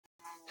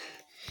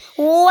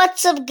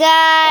What's up,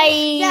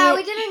 guys? Yeah,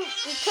 we couldn't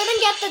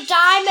get the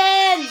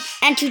diamonds.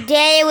 And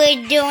today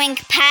we're doing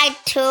part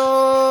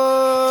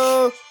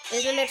 2.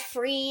 Isn't it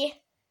free?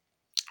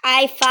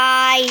 I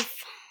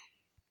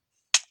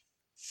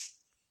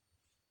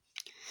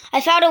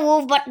found a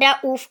wolf, but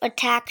that wolf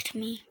attacked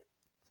me.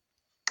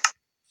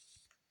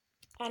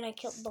 And I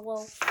killed the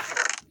wolf.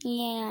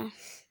 Yeah.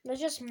 That's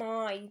just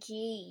mine.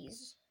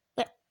 Jeez.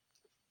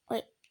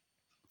 Wait.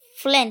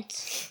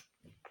 Flint.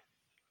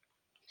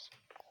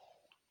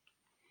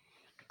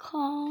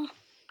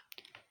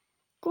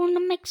 Gonna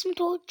make some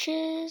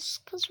torches,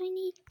 because we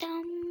need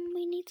them.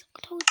 We need some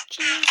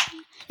torches.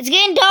 It's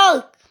getting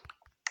dark.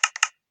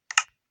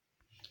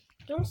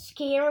 Don't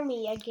scare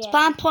me again.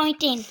 Spawn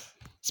point in.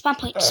 Spawn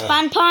point.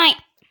 Spawn point.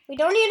 We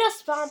don't need a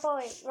spawn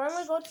point. When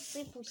we go to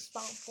sleep, we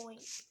spawn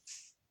point.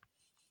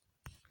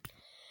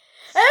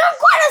 And I'm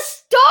gonna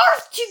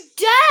starve to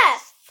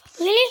death!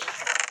 Really?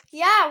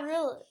 Yeah,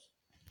 really.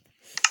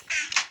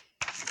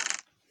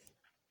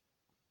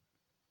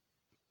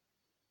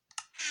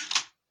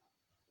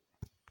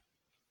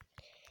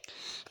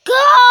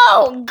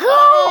 Go!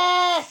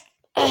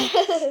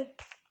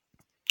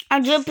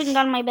 I'm jumping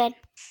on my bed.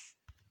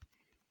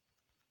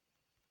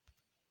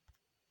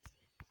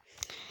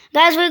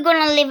 Guys, we're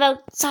gonna live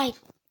outside.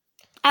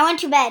 I went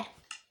to bed.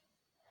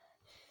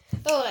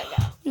 Oh my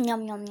god.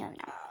 Yum, yum, yum,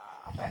 yum.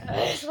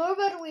 So what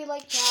better we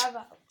like to have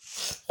out?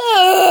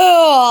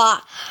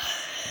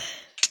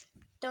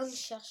 Don't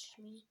shush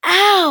me.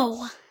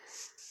 Ow!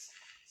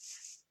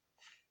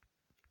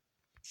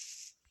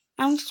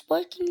 I'm just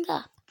waking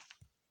up.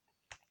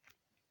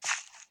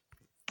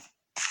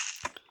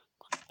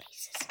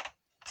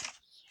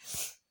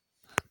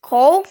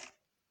 Coal?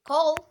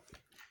 Coal?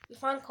 You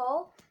found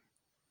coal?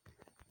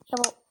 Yeah,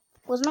 but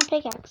where's my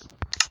pickaxe?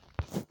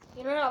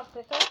 You don't have a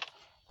pickaxe?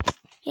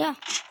 Yeah.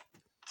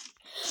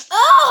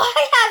 Oh,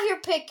 I have your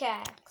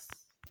pickaxe.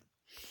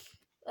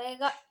 I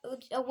got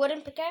a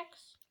wooden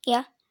pickaxe?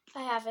 Yeah.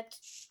 I have it.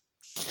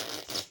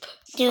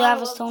 Do you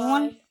have a stone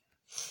one?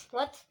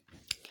 What?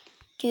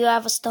 Do you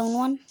have a stone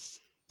one?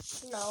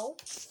 No.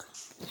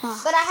 Huh.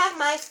 But I have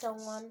my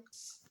stone one.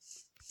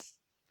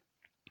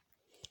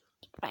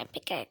 My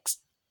pickaxe.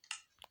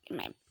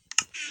 My...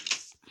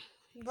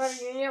 Brother,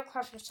 you need to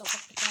craft yourself a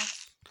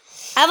pickaxe.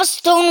 I have a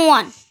stone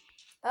one.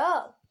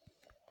 Oh.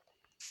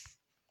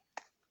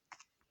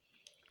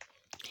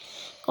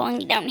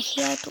 Going down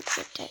here to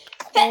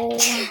protect coal.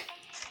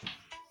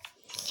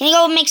 Can you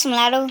go make some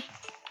ladder?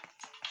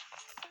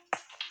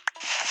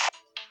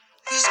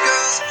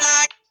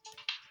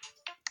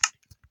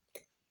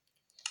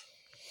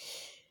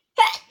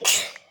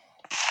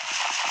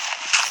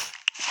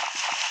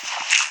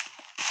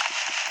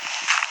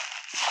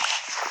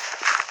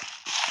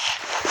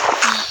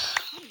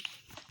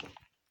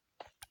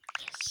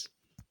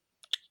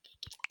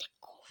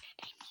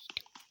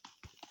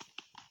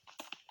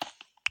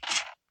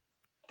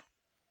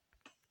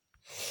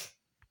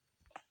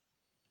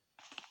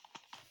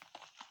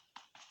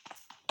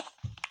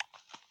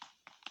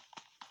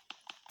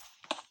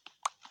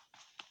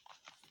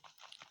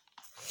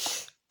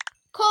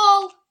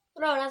 Coal!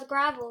 No, that's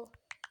gravel.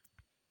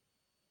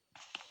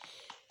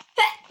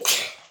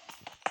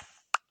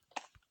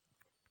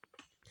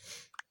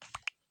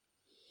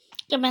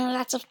 Give me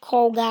lots of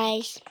coal,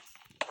 guys.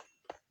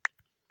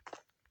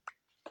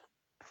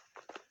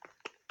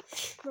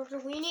 Brother,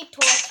 we need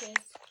torches.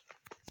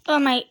 Oh,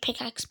 my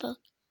pickaxe broke.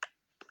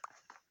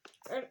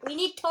 We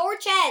need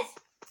torches!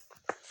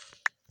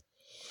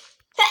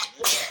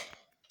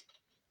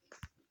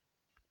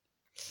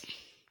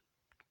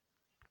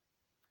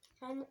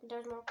 And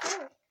there's more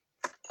coal.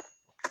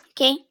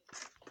 Okay.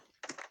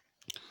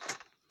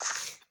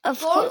 Of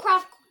course.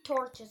 Craft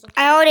torches. Okay?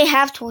 I already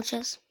have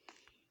torches.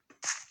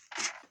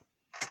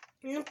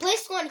 And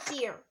place one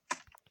here.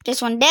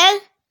 This one there.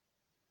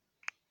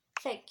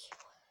 Thank you.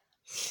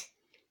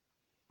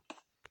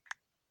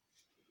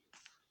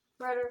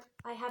 Brother,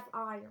 I have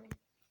iron.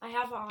 I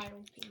have an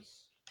iron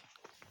piece.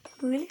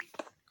 Really?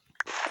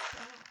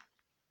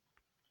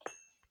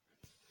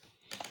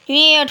 You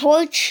need a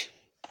torch?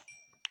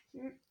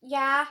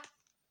 Yeah.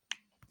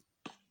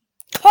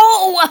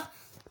 Oh!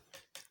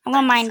 I'm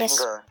gonna mine this.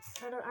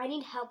 Brother, I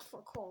need help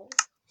for coal.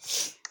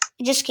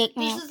 You just kicked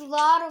me out. This is a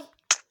lot of...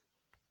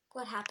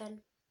 What happened?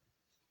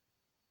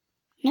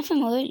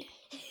 Nothing really.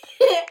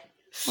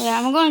 Yeah,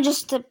 I'm gonna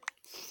just...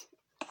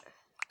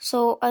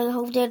 So I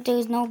hope that there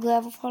is no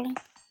gravel falling.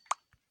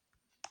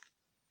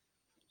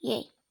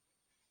 Yay.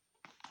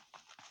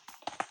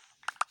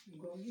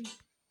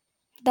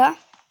 Да?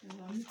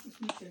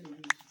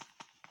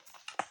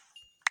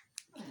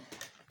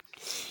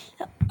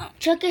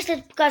 Чакай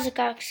след покажа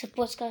как се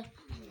пуска.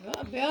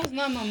 Бе, аз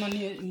знам, ама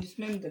не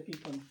смеем да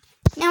пипаме.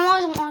 Не,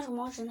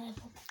 може. Не.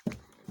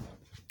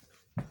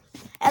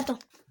 Ето.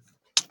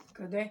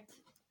 Къде?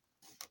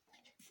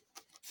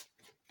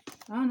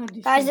 На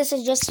диск. Guys, this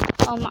is just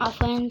our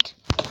friend.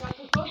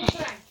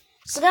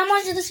 Сега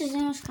може да се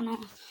вземеш канала.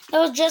 It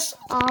was just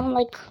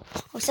like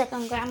our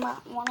second grandma.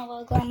 One of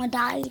our grandma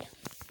died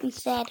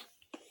instead.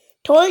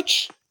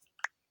 Torch.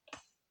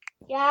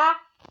 Yeah.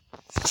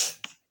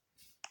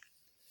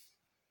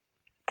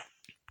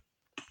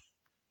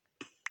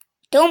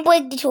 Don't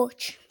break the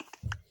torch.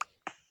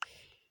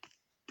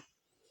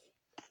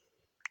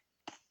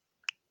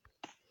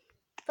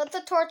 Put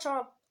the torch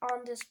on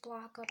this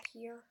block up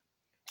here.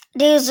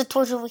 There's a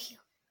torch over here.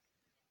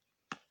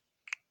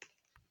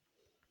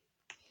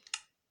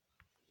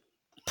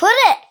 Put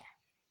it.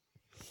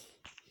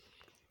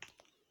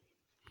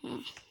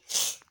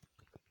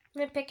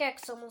 My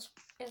pickaxe almost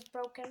is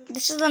broken.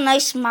 This is a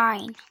nice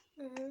mine.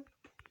 Mm-hmm.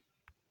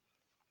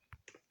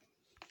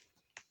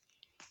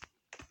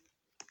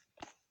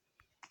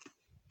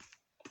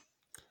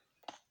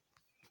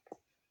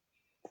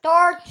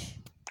 Torch.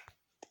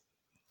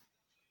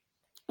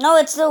 No,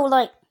 it's still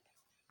light.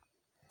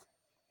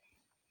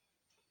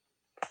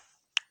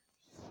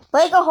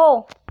 Break a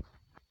hole.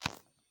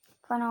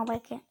 Fine, I'll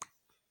break it.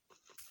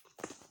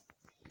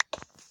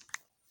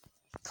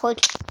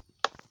 Torch.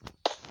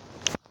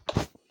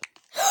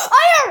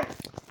 Iron!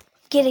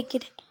 Get it,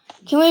 get it.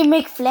 Can we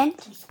make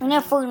flint? We need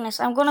a furnace.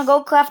 I'm gonna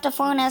go craft a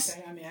furnace.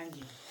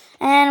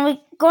 And we're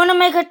gonna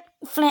make a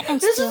flint and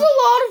This steel. is a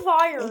lot of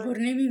iron.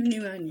 Обърни ми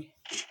внимание.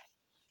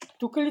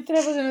 Тук ли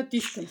трябва да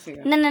натискам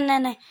сега?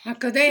 Не. А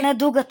къде? На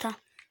другата.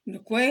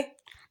 На кое?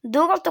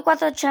 Другата,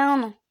 която е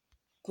черно.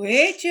 Кое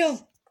е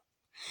чел?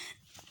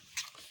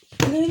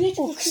 Не,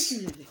 какво си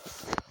видя?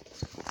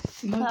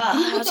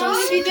 Това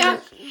не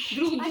видях.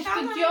 Друго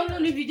дистанционно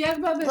не видях,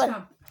 бабе,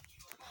 там.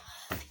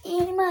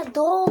 Има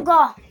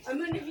друга.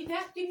 Ама не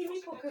видях, ти не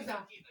ми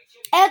показа.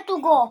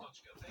 Ето го.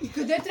 И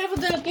къде трябва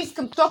да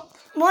натискам топ?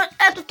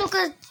 Ето тук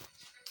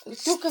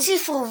е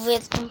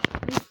цифровето.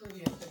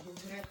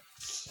 Добре.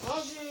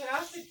 Боже,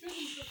 аз се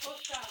чудим какво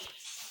става.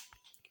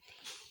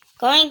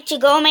 Going to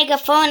go make a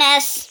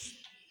furnace.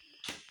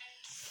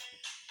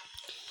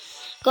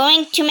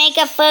 Going to make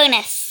a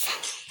furnace.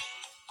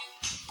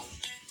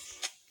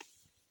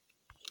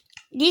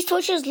 These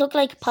torches look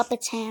like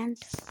Puppet's hand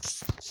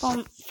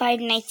from Five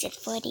Nights at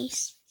Freddy's.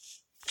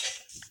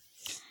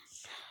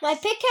 My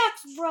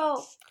pickaxe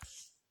broke.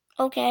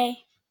 Okay.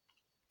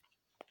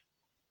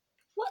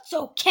 What's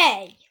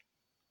okay?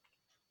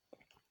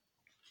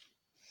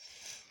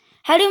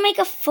 How do you make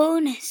a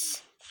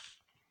furnace?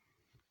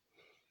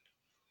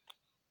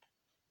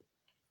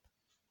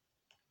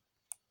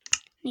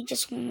 Need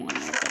just one more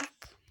block.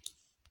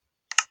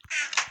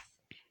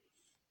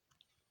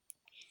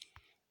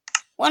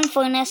 One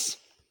furnace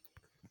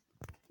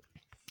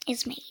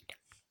is made.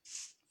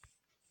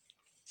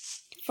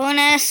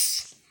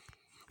 Furnace.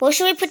 Where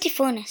should we put the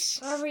furnace?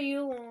 Whatever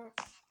you want.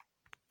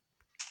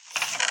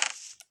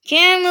 Can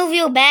you remove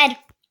your bed?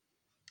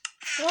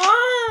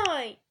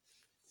 Why?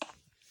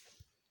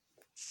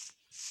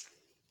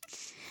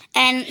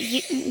 And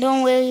you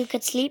don't where you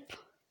could sleep?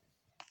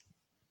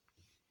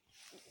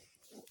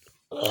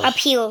 Up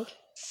here.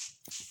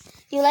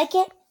 You like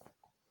it?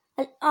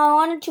 I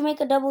wanted to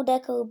make a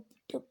double-decker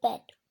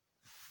bed.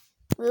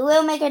 We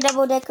will make a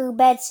double-decker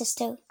bed,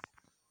 sister.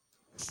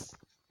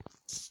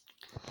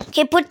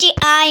 Okay, put the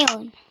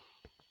iron.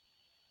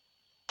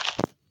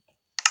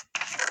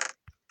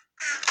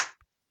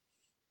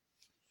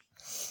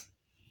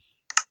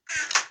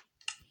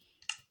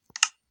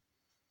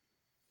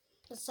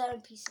 The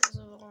 7 pieces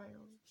of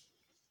iron.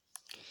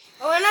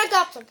 Oh, and I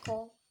got some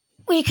coal.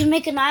 We can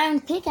make an iron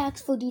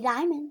pickaxe for the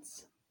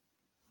diamonds.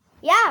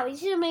 Yeah, we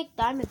should make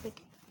diamond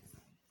pickaxe.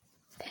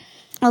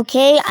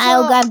 Okay,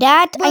 I'll grab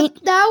that.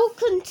 But that will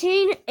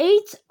contain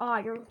 8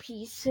 iron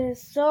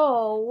pieces,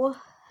 so...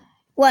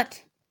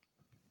 What?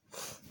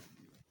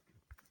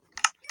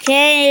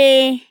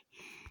 Okay.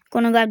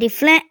 Gonna grab the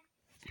flint.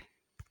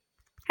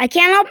 I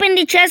can't open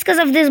the chest because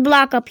of this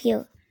block up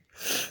here.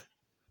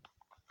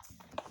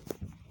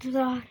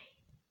 God.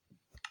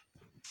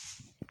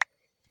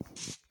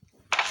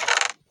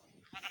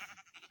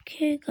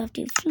 Okay, got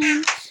the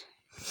flint.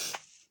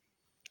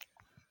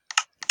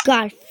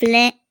 Got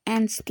flint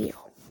and steel.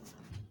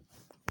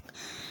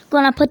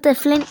 Gonna put the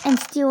flint and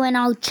steel in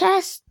our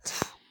chest.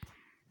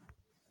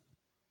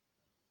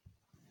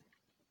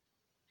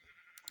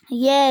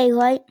 Yay,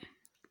 right?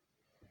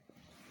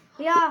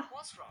 Yeah.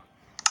 What's wrong?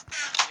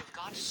 You've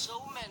got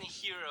so many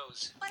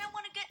heroes. But I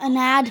want to get An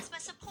ad. my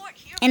support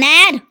here. An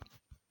ad.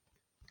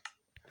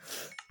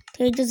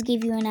 They just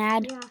give you an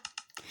ad. Yeah.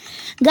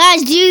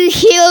 Guys, do you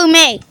hear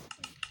me?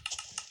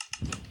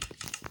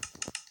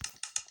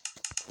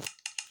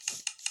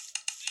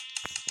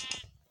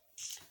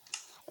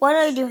 What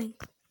are you doing?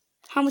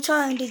 How much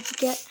iron did you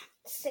get?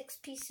 6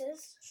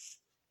 pieces.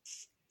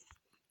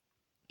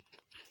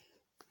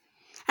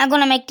 I'm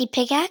gonna make the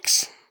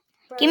pickaxe.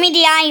 Give me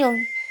the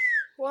iron.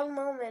 One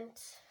moment.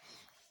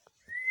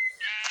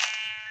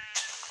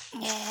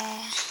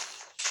 Yeah.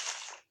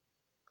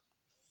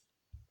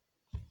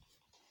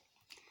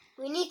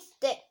 We need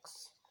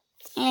sticks.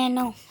 Yeah,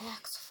 no.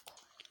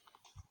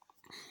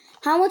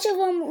 How much of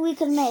them we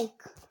could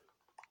make?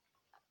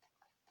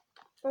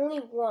 Only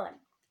 1.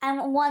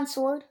 And one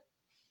sword?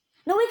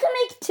 No, we can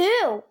make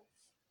 2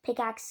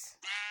 pickaxe.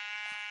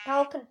 That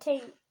will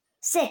contain...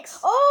 6.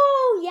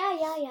 Oh, yeah.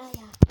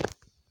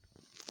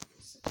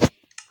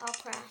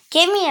 craft.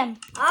 Give me them.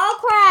 I'll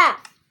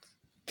craft.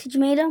 Did you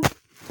make them?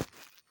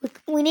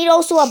 We need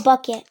also a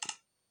bucket.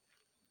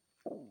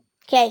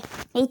 Okay,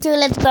 me too.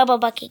 Let's grab a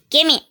bucket.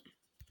 Give me it.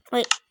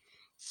 Wait.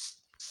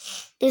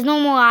 There's no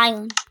more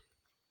iron.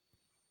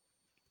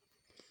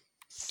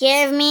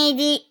 Give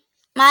me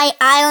my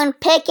iron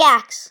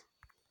pickaxe.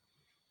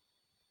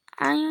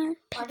 Iron Why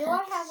pickaxe. do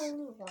I have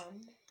only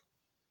one?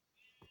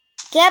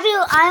 Grab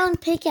your iron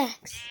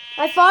pickaxe.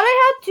 I thought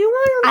I had 2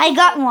 iron. I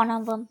got one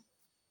of them.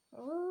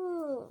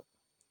 Ooh.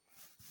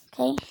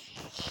 Okay.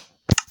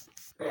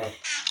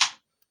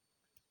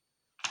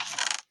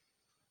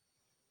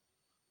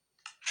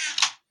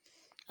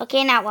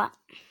 Okay, now what?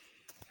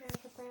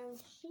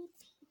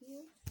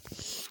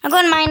 I'm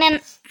going to mine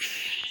and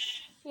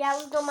Yeah,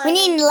 let's go mine. we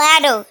need a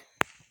ladder.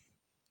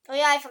 Oh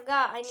yeah, I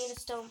forgot. I need a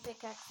stone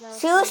pickaxe now.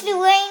 Seriously,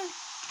 Wayne?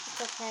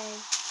 It's okay.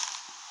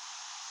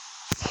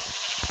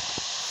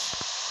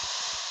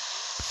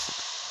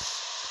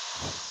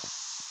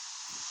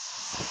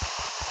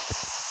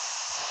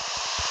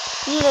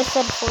 We need a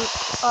set full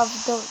of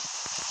dirt.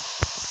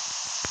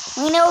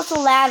 We need also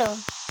ladder.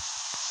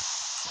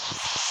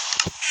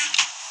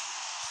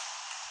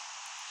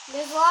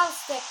 There's a lot of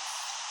sticks.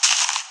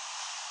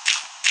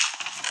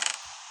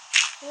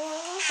 Well,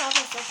 I'm gonna stop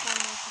myself on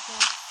my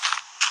pickaxe.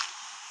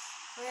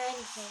 Or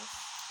anything.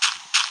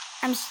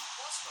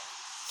 Bosco,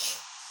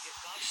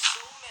 you've got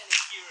so many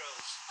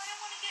heroes. I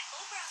don't want to get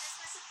over on this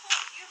my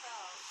support hero.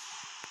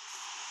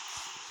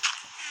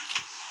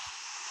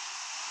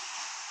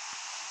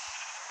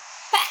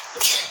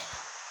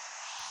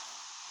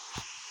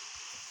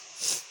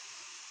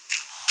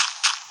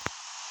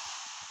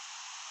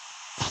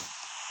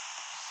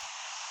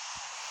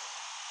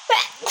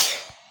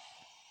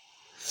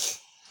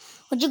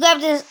 Would you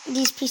grab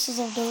these pieces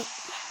of dirt?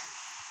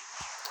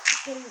 You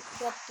can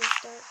get this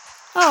dirt.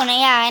 Oh, no,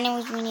 yeah,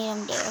 anyways, we need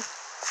them there.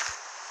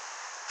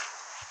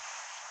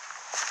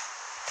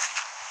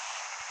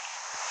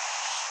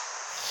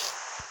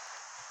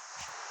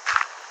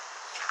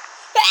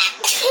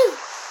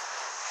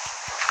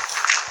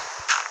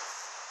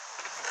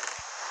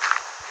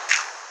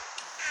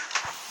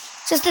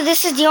 Sister,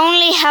 this is the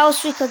only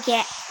house we could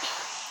get,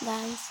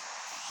 guys.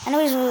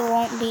 Anyways, we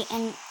won't be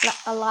in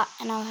a lot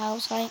in our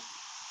house, right?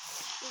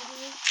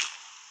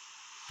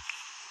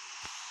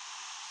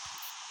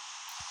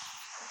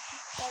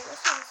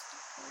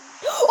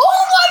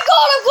 Oh my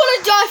god, I'm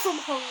gonna die from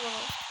hunger.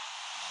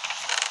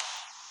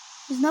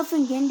 There's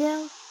nothing in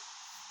there.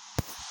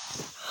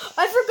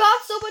 I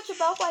forgot so much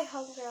about my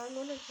hunger. I'm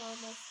gonna die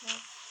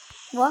myself.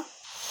 What?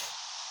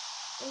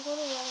 I'm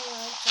gonna run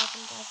around so I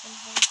can die from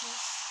hunger.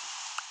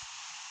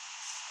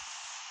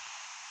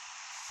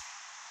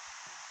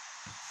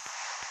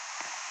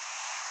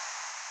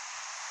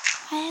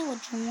 Why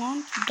would you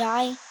want to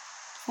die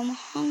from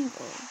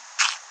hunger?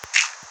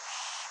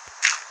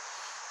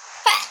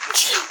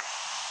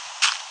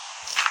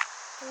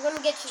 I'm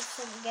gonna get you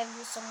give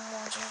you some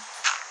water.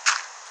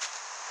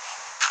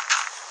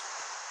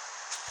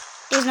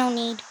 There's no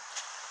need.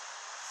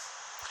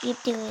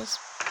 Yep, there is.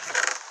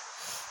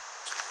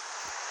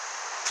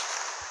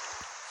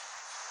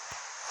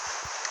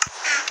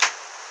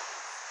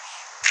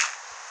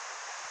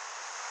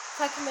 If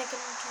I can make it in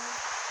time.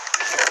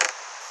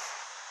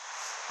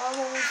 I'm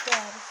almost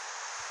dead.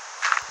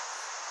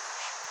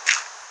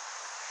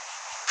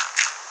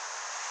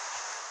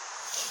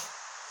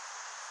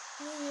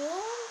 Yeah,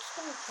 I'm just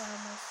gonna try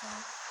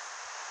myself.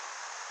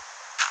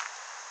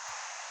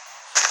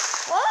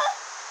 What?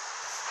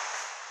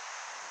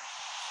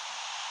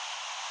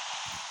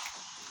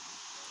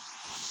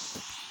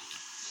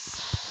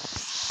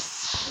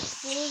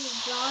 This is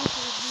John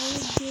from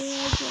Nadir.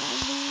 I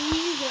can't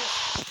believe it.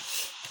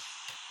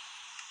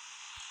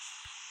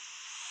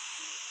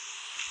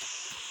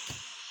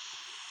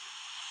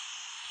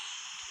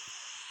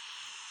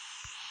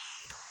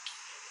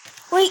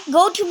 Wait,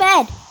 go to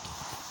bed.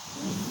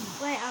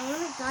 Wait, I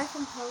wanna die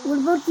from hunger. What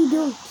about the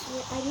dirt?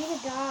 I need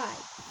to die.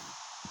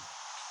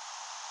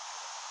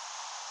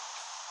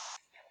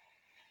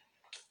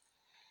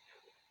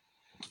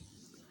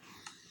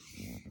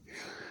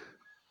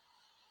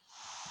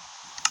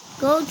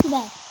 Go to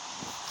bed.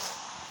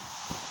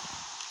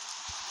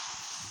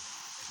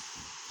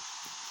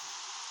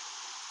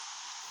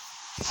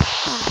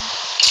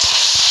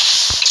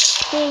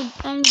 Cold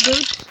and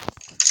dirt.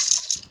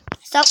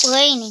 Stop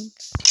raining.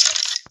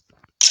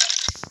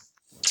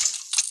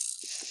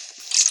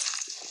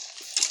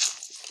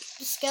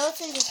 The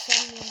skeleton just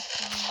sent me a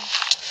fire.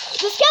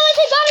 The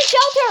skeleton got a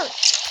shelter!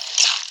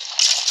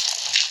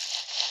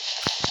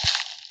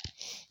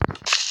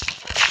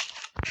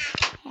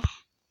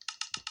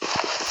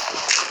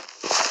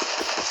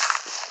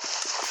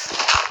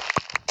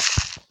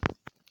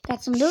 Got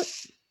some dirt.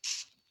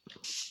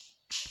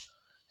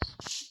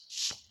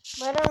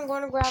 Later I'm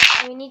going to grab,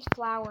 we need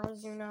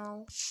flowers, you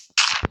know.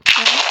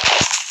 Yeah.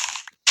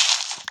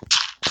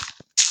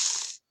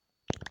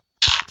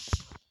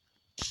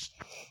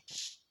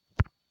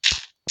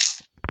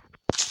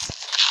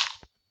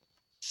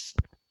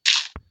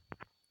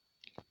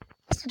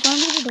 Is it gonna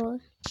be the door?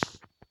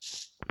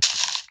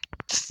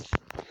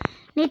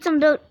 Need some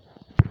dirt.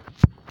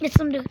 Get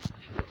some dirt.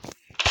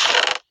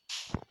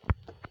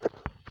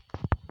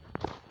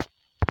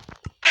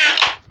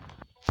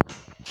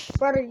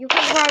 Brother, you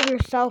can grab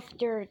yourself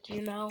dirt,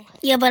 you know.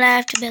 Yeah, but I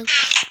have to build.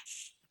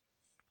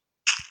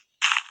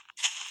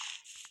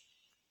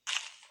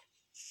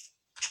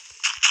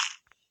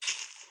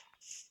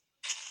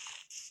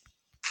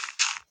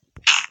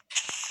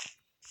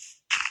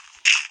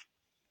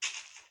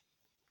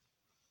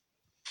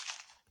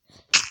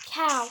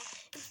 Cow,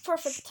 it's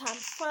perfect time.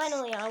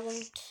 Finally, I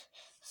won't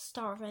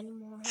starve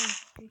anymore.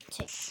 You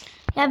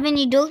have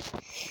any dirt?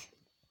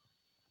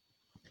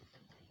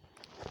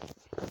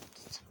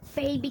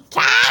 Baby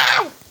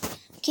cow!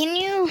 Can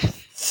you?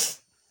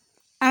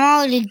 I'm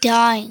already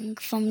dying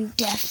from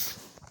death.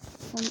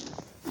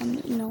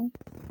 From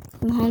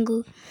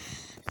hunger.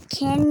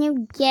 Can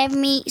you give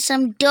me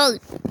some dirt?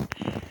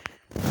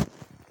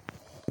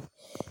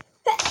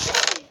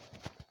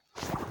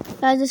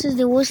 Guys, this is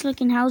the worst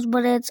looking house,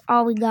 but it's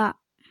all we got.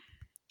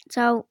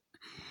 So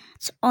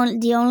it's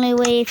the only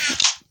way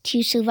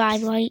to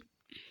survive, right?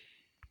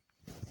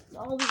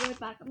 I'll be right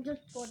back. I'm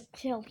just going to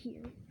chill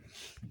here.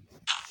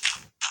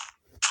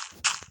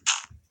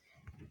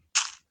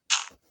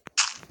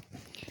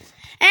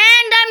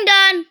 And I'm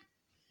done.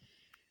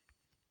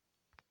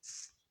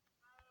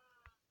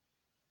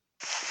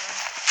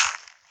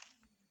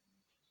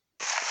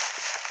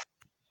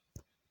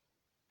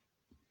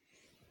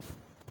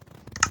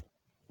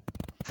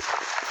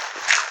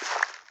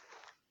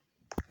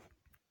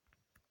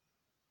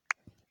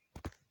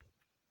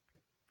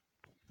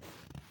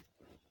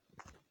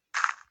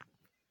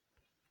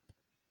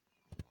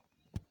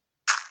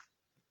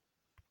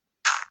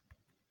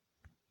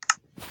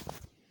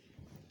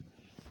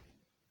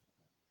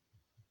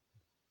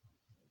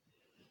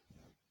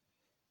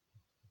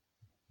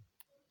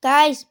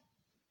 Guys,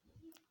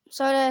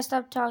 sorry that I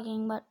stopped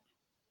talking, but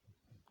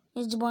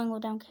it's boring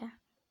what I don't care.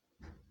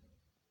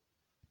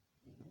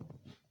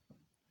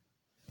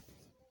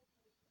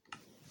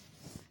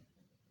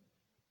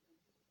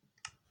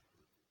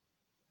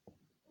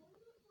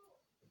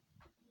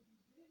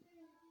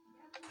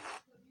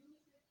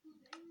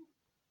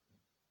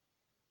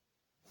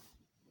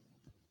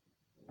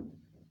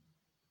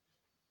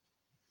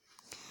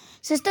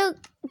 Sister,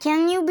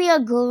 can you be a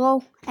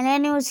girl? And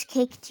then it was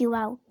kicked you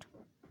out.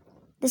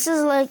 This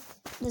is like,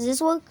 does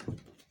this work?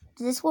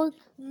 Does this work?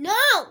 No,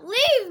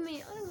 leave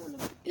me. I don't want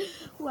to be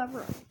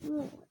whoever I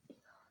want.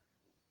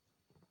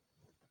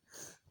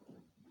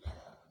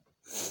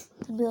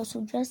 To be also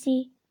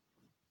Jesse.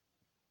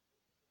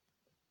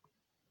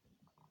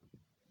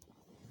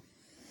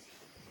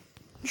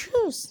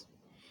 Choose.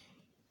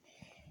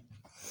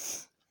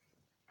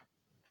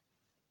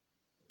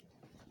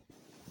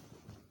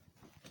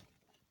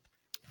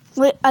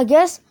 Wait, I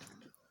guess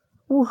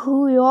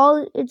who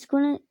y'all, it's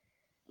gonna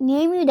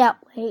name you that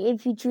way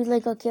if you choose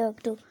like a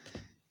character.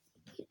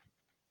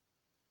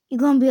 You're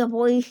gonna be a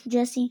boy,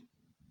 Jesse.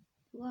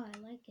 Why? I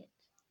like it.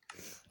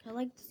 I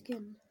like the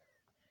skin.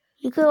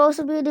 You could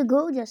also be the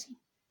girl, Jesse.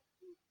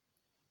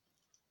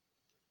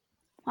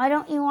 Why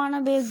don't you want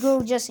to be a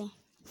girl, Jesse?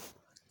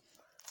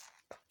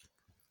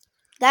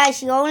 Guys,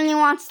 she only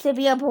wants to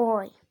be a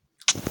boy.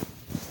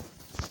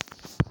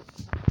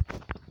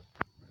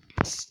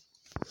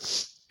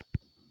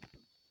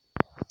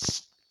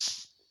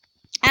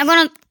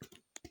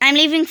 I'm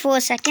leaving for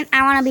a second.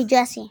 I want to be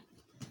Jesse.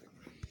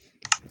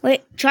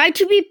 Wait, try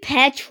to be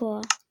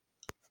Petra.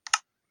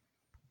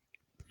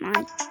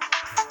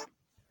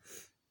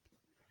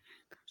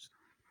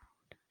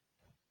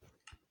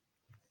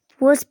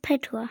 Where's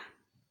Petra?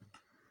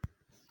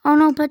 Oh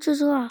no,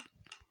 Petra's locked.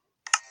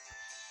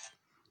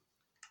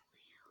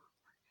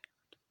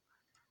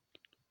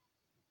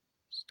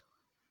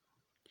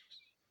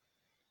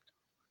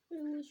 I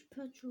wish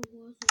Petra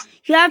wasn't.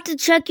 You have to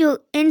check your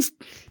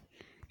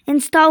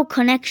install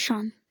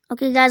connection.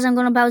 Okay, guys, I'm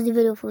gonna pause the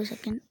video for a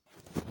second.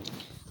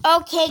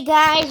 Okay,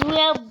 guys,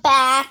 we're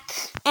back,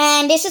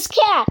 and this is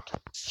Cat.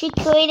 She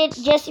created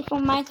Jesse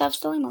from Minecraft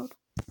Story Mode.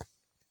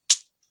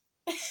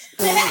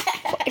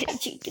 Why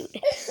did you do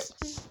that?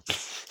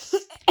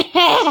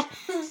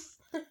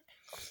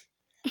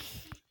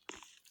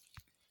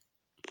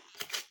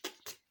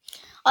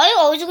 Are you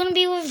always gonna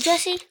be with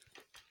Jesse?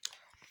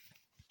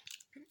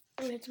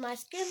 It's my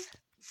skin.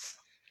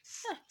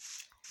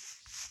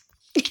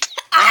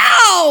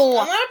 Ow!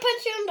 I'm gonna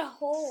put you in the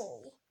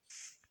hole.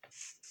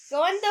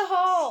 Go in the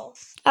hole.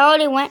 I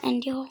already went in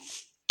the hole.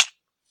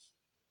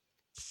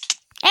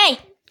 Hey,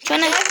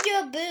 trying to give you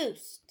a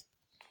boost.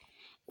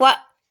 What?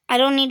 I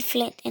don't need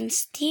flint and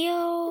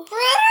steel.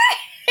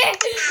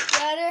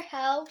 Ladder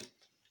help.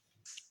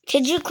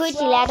 Did you quit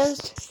the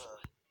ladders?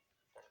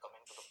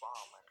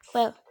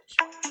 Well,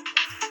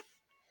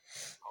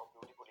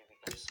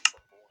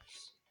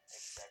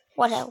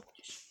 what else?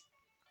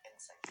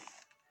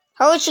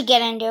 How would you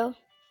get in there?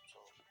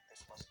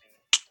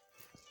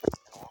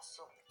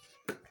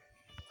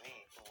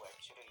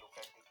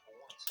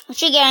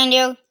 How'd you get in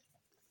there?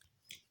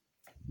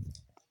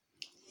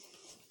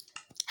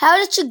 How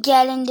did you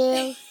get in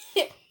there?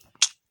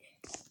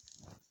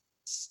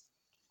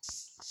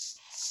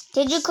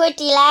 Did you quit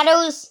the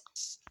ladders?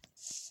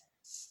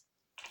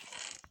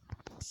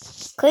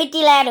 Quit the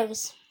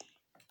ladders.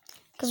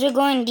 Because we're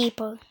going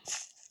deeper.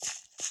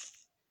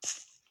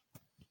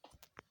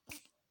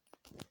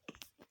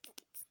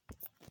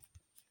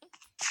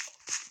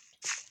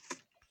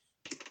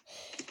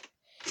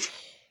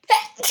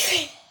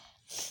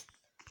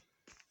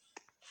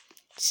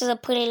 This is a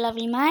pretty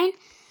lovely mine.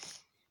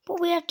 But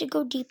we have to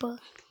go deeper.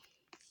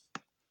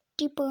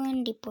 Deeper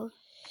and deeper.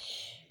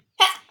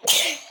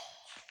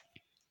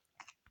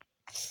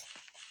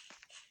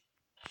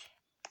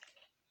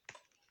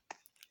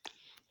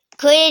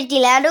 Create the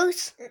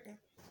ladders.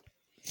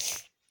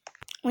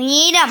 We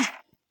need them.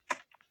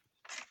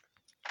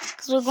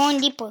 Because we're going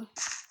deeper.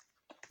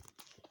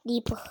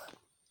 Deeper.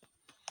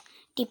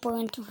 Deeper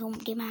into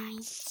the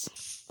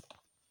mines.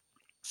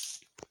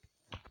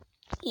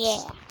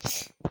 Yeah.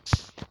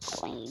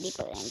 Going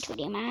deeper into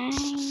the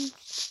mines.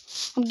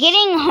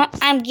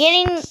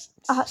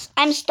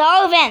 I'm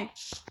starving.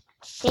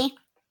 See?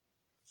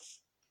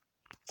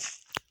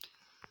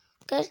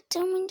 Guys,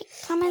 tell me in the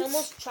I comments.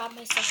 almost dropped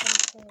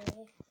myself in the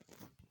hole.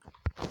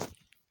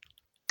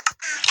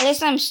 At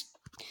least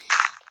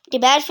the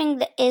bad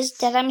thing is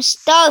that I'm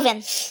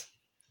starving.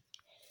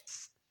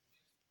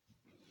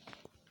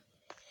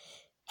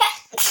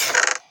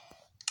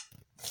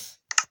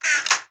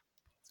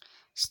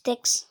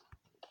 Sticks.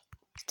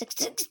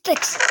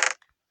 Sticks.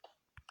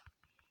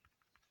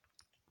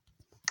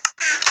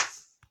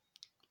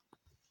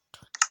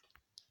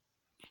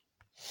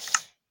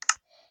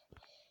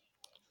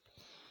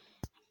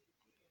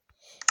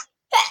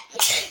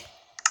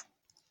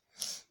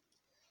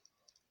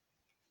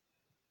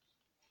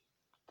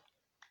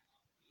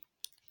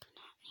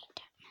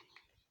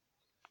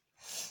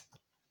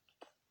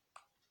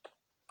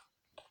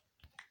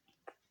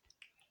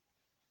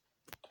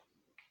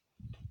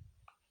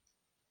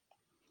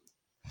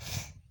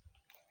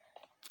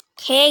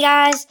 Okay,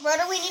 guys.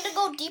 Brother, we need to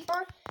go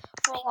deeper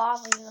for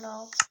lava, you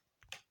know.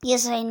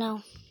 Yes, I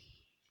know.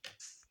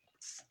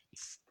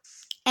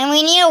 And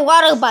we need a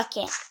water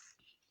bucket.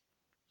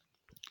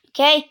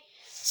 Okay?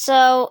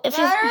 So, if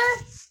Brother, you...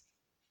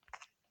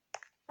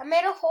 I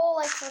made a hole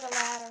like for the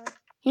ladder.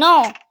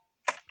 No.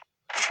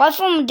 What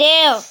from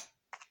there?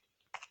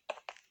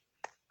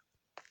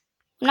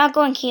 I'm not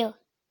going here.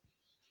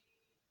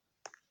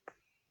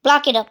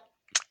 Block it up.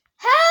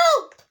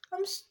 Help!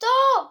 I'm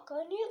stuck.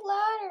 I need a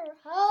ladder.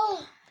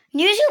 Help.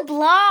 Use your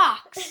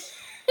blocks.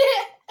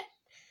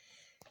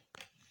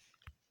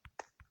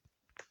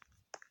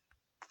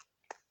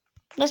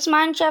 This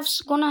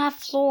Minecraft's gonna have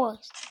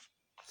floors.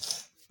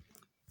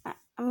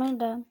 I'm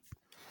done.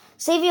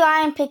 Save your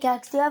iron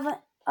pickaxe. Do you have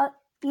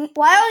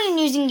why are you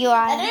using your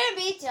I iron? didn't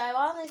beat you. I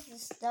wanted the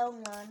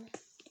stone one.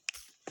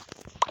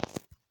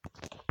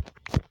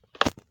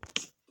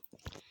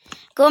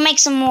 Go make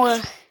some more.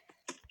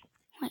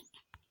 Wait.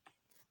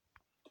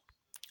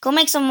 Go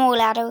make some more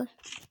ladder.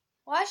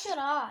 Why should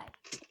I?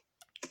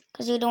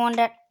 Because you're the one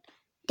that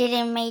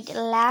didn't make it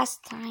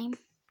last time.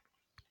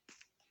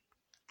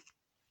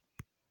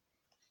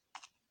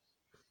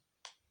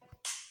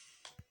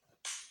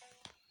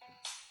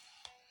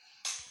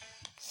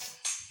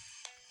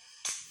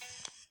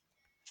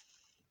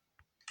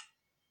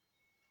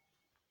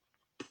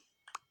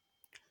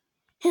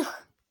 Phew.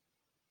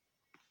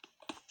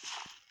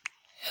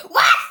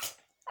 What?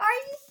 Are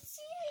you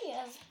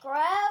serious?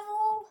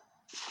 Gravel?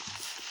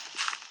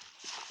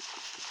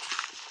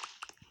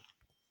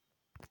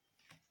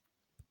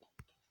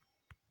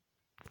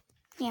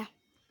 Yeah.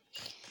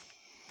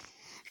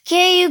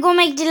 Okay, you go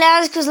make the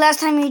ladders because last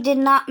time you did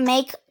not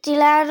make the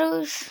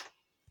ladders.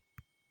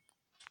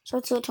 So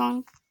it's your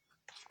turn.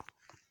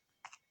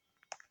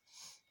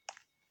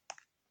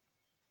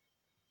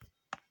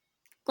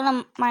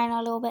 Gonna mine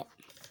a little bit.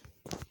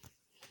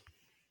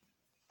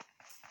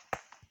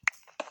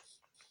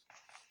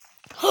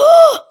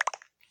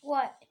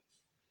 What?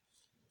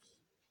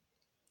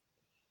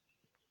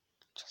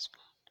 Just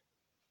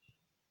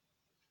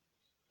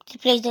the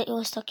place that you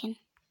were stuck in.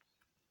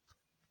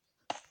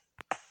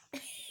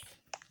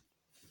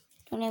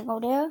 You need to go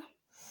there.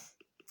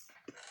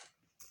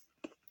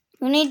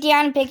 You need the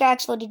iron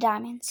pickaxe for the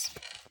diamonds.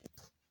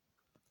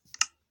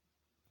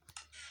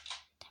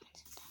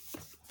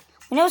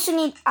 We also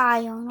need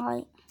iron,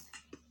 right?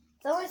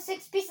 There's only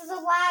 6 pieces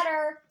of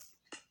ladder.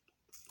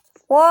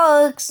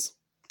 Works.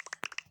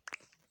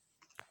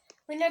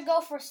 We need to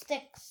go for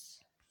sticks.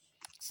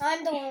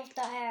 I'm the one with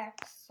the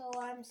axe, so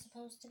I'm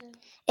supposed to go.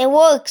 It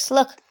works.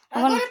 Look.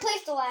 I'm going to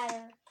place the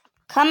ladder.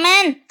 Come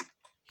in.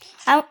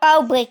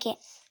 I'll break it.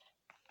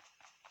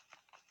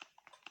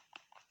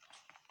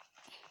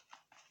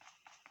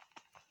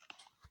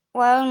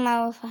 Why am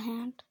I with a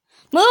hand?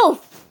 Move!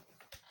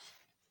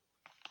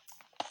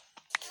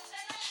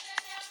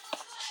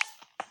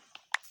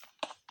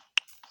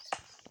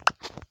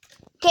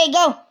 Okay,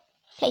 go.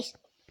 Place.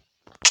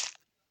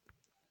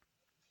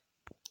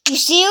 You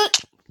see it?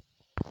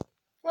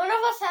 One of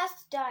us has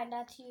to die,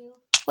 not you.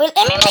 Wait,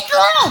 let me make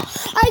room!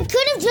 I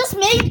could have just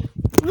made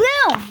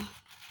room!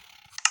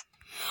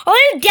 Are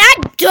you that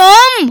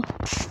dumb?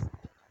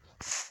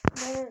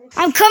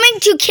 I'm coming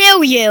to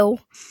kill you.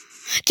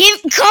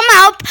 Come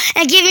up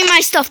and give me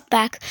my stuff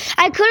back.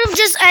 I could have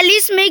just at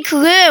least make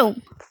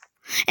room.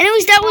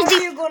 Anyways, that was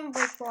You're going to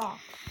break rock.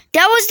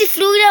 that was the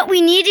floor that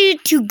we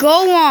needed to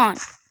go on.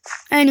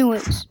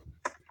 Anyways,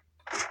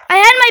 I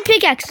had my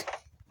pickaxe.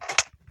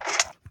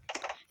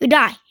 You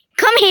die.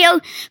 Come here.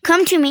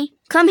 Come to me.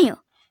 Come here.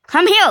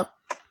 Come here.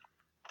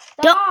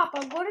 Stop!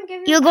 I'm going to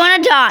give you. You're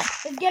gonna die.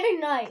 It's getting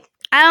night.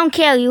 I don't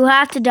care. You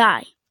have to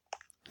die.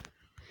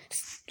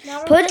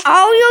 Now Put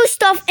all your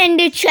stuff in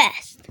the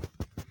chest.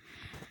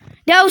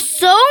 That was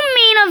so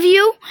mean of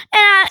you,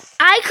 and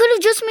I could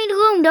have just made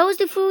room. That was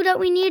the floor that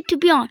we needed to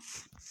be on.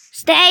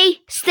 Stay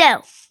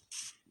still.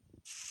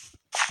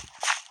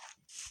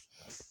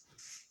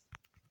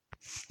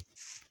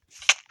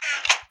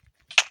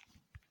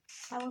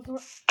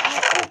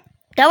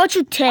 That what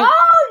you take.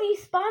 Oh, you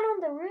spawn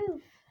on the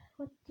roof.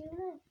 What do you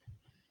know?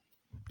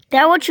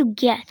 That what you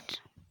get.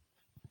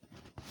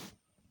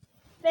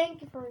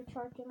 Thank you for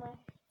recharging my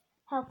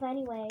health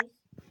anyways.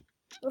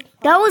 Oops.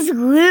 That was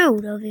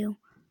rude of you.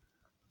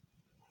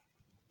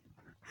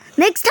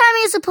 Next time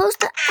you're supposed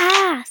to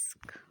ask.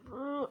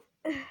 You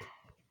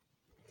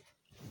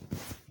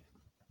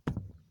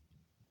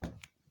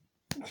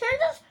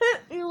can't just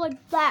hit me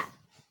like that.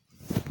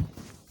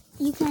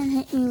 You can't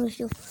hit me with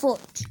your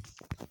foot.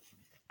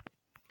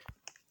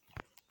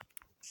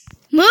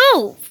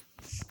 Move!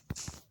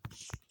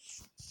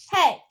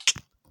 Hey!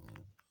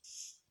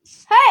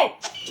 Hey!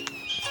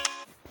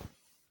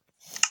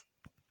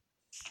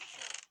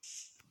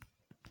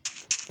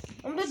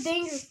 I'm the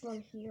dangerous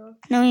one here.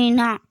 No, you're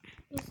not.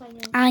 Yes, I am.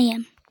 I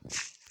am.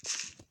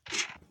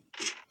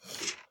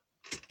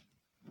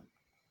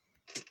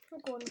 I'm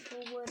going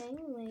forward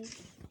anyway.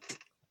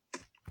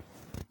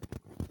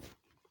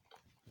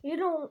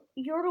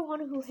 You're the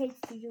one who hates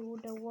to do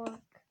the work.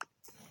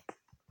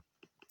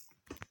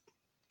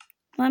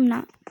 No, I'm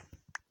not.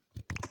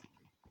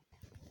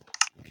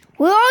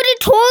 Where are the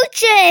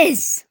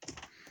torches?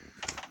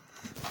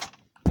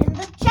 In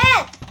the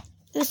chest!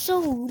 You're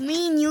so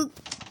mean. You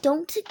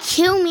don't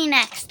kill me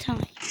next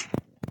time.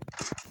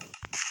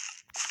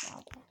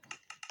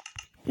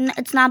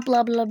 It's not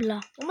blah, blah,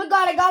 blah. Oh my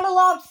god, I got a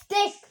lot of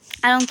sticks!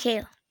 I don't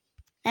care.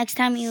 Next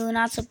time you're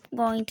not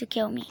going to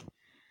kill me.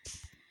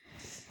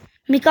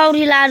 Make all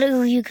the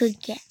ladder you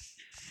could get.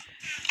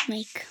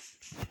 Make.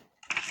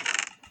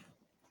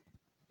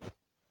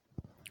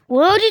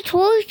 Where are the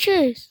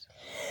torches?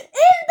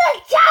 In the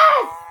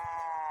chest!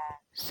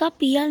 Stop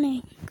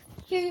yelling.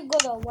 Here you go,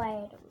 the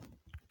way.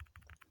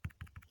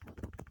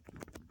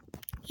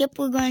 Yep,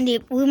 we're going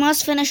deep. We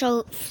must finish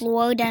our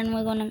floor, then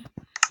we're gonna,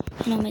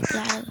 make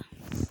ladder.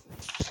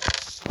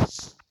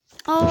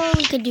 Or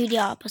we could do the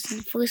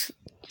opposite. First,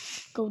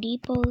 go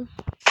deeper.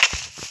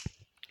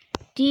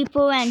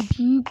 Deeper and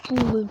deeper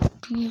and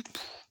deeper.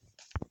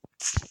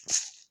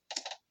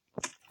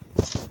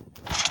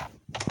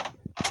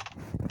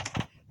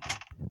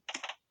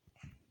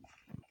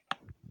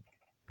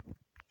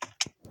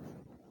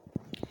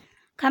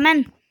 Come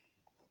in.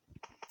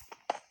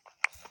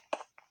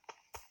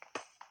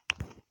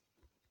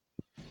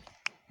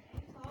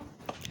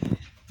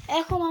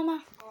 Echo,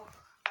 Mama.